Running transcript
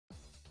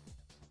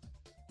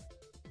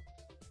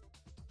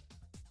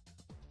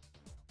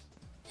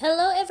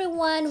Hello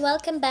everyone,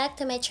 welcome back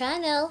to my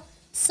channel.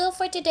 So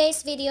for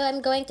today's video, I'm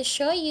going to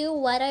show you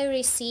what I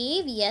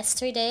received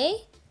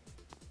yesterday.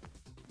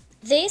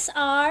 These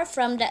are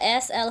from the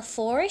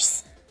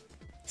SLForce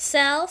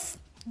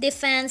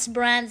self-defense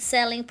brand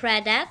selling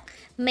product,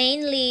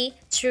 mainly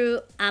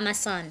through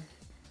Amazon.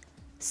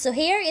 So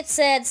here it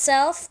said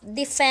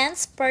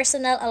self-defense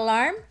personal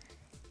alarm,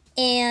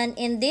 and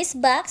in this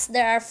box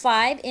there are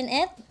 5 in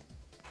it.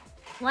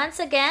 Once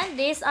again,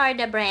 these are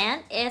the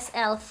brand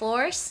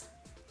SLForce.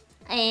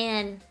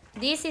 And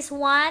this is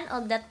one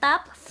of the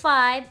top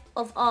 5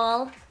 of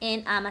all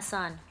in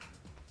Amazon.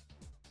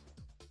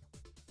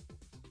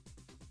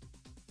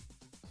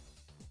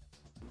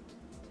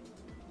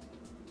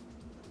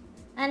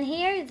 And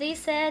here they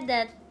said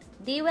that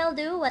they will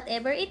do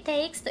whatever it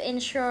takes to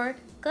ensure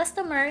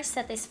customer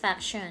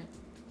satisfaction.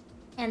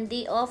 And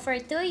they offer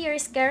 2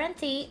 years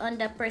guarantee on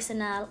the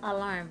personal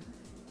alarm.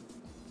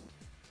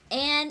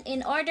 And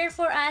in order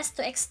for us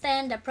to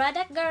extend the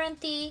product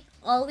guarantee,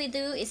 all we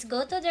do is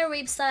go to their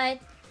website,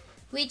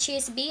 which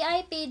is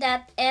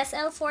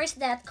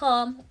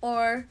bip.slforce.com,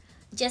 or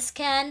just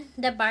scan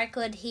the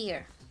barcode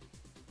here.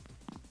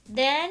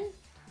 Then,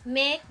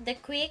 make the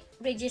quick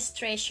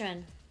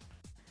registration.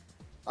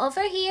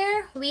 Over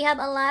here, we have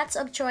a lot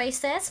of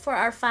choices for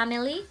our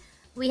family.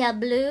 We have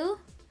blue,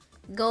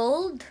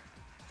 gold,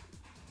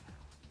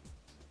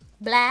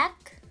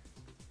 black,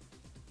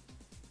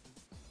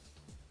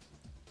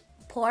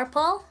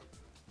 purple,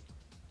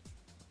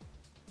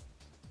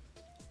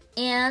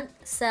 and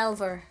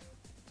silver.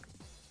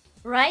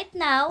 Right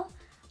now,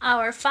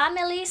 our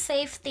family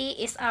safety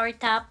is our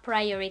top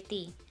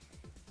priority.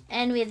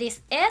 And with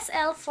this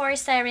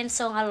SLForce Siren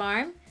song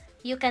alarm,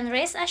 you can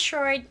rest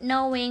assured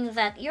knowing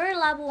that your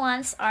loved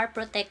ones are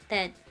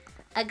protected.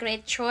 A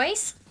great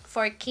choice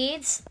for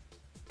kids,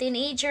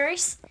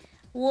 teenagers,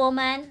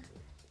 women,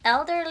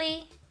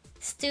 elderly,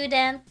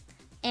 student,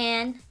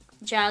 and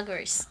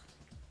joggers.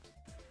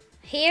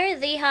 Here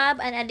they have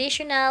an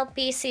additional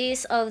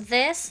pieces of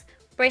this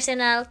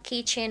personal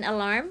keychain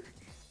alarm.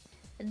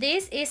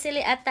 This easily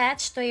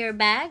attached to your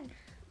bag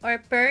or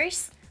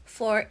purse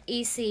for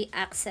easy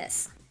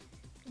access.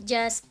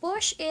 Just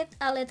push it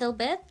a little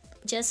bit,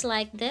 just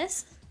like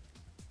this,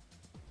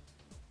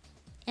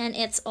 and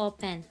it's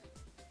open.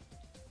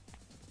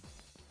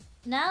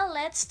 Now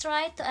let's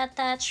try to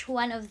attach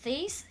one of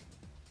these.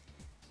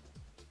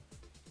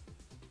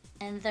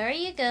 And there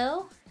you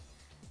go.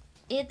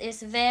 It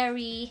is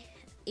very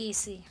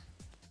easy.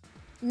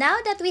 Now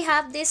that we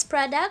have this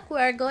product, we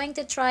are going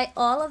to try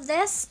all of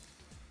this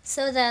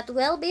so that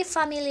we'll be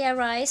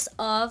familiarized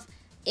of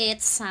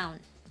its sound.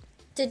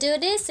 To do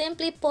this,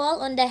 simply pull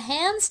on the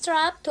hand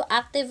strap to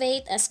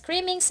activate a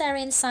screaming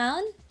siren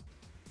sound.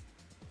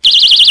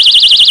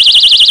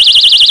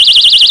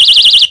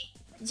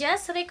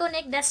 Just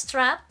reconnect the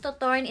strap to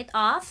turn it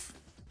off.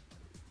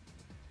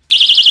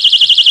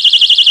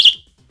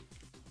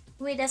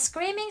 With a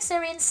screaming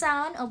siren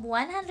sound of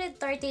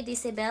 130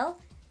 decibel,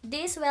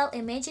 this will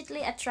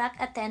immediately attract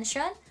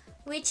attention,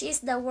 which is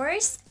the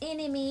worst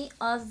enemy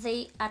of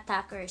the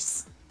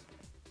attackers.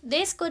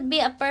 This could be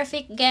a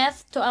perfect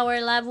gift to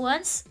our loved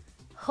ones,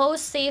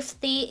 whose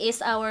safety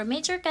is our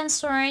major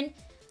concern,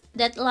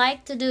 that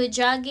like to do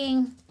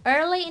jogging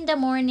early in the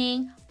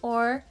morning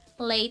or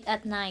late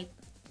at night.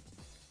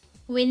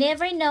 We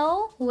never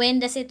know when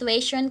the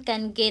situation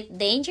can get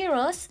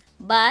dangerous,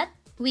 but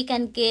we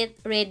can get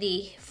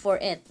ready for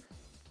it.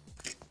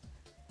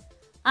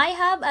 I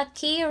have a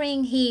key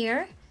ring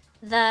here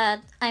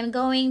that I'm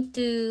going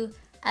to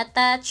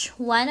attach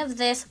one of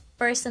this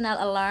personal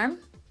alarm.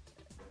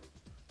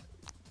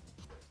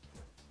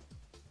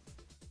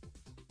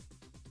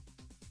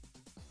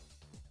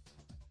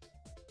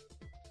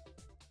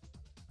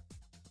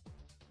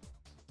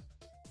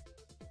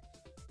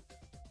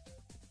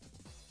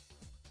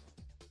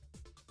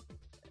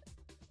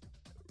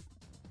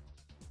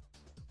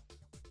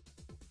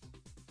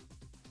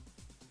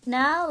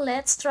 Now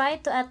let's try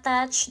to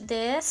attach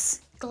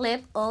this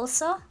clip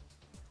also.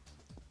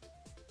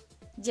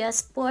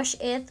 Just push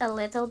it a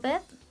little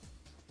bit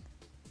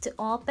to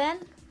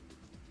open,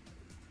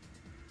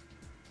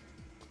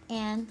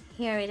 and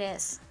here it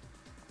is.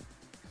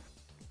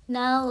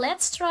 Now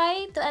let's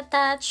try to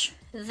attach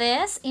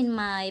this in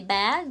my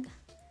bag.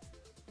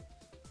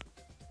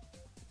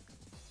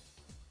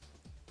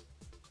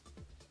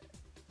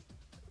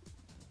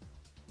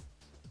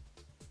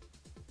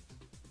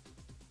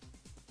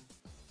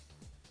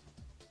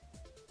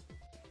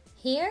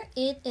 Here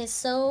it is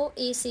so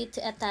easy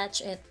to attach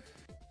it.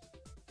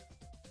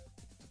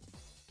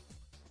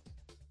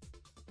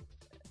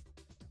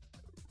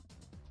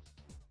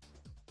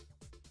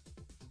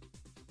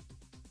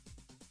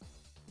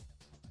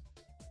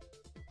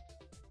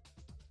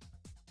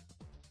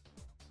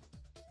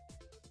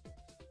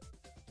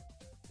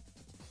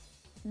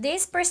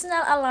 This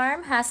personal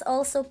alarm has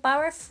also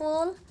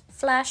powerful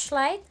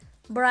flashlight,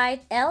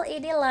 bright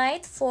LED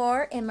light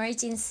for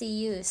emergency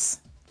use.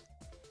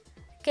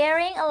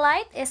 Carrying a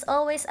light is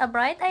always a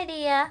bright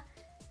idea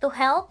to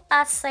help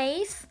us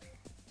save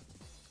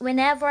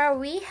whenever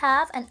we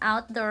have an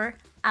outdoor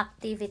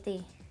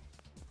activity.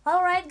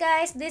 Alright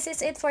guys, this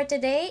is it for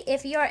today.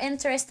 If you are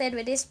interested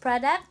with this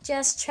product,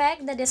 just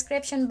check the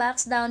description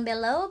box down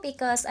below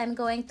because I'm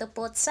going to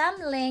put some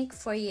link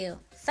for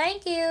you.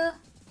 Thank you!